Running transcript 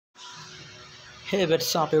Hey,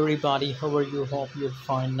 what's up, everybody? How are you? Hope you're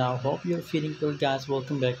fine now. Hope you're feeling good, guys.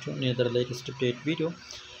 Welcome back to another latest update video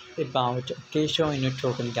about Kishu in your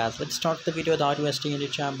token, guys. Let's start the video without wasting any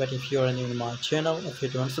time. But if you're new to my channel, if you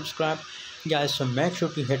don't subscribe, guys, so make sure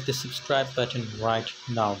to hit the subscribe button right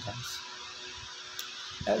now, guys.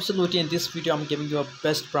 Absolutely, in this video, I'm giving you a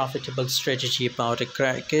best profitable strategy about a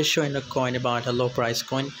Kishu in a coin, about a low price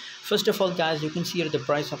coin. First of all, guys, you can see here the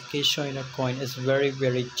price of Kishu in a coin is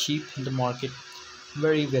very cheap in the market,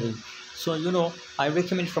 very. So I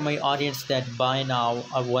recommend for my audience that buy now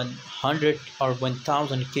a 100 or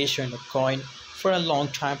 1000 Kishu in a coin for a long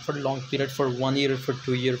time, for a long period, for 1 year, for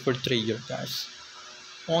 2 year, for 3 year, guys.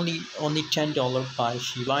 Only $10 buy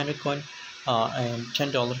Shiba in a coin, and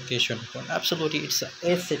 $10 cash in a coin. Absolutely, it's an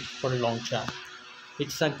asset for a long time.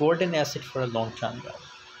 It's a golden asset for a long time, guys.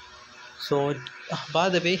 So by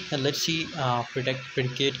the way, let's see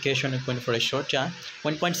predicate cash on a coin for a short time.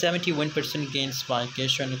 1.71% gains by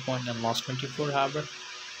cash on a coin in last 24 hours.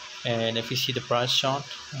 And if you see the price chart,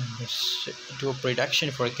 and let's do a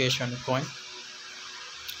prediction for a cash on a coin.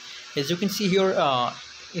 As you can see here,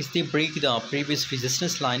 is they break the previous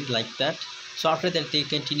resistance line like that. So after that, they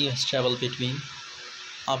continue to travel between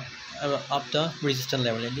up the resistance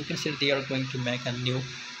level, and you can see they are going to make a new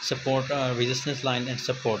support, resistance line and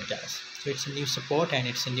support, guys. So it's a new support and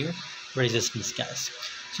it's a new resistance, guys.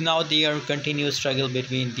 So now they are continuous struggle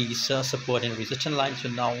between these support and resistance lines. So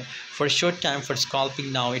now for short time, for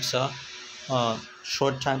scalping, now it's a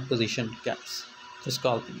short time position, guys, for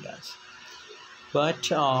scalping, guys. But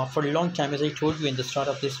for a long time, as I told you in the start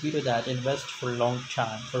of this video, that invest for a long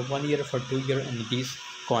time, for 1 year, for 2 year, in these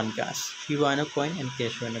coin, guys. Shiba coin and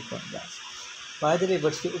Kishu coin, guys. By the way,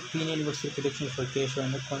 what's your opinion, what's your prediction for Kishu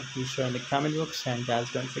coin? Please share in the comment box, and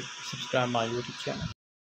guys, don't forget to subscribe my YouTube channel.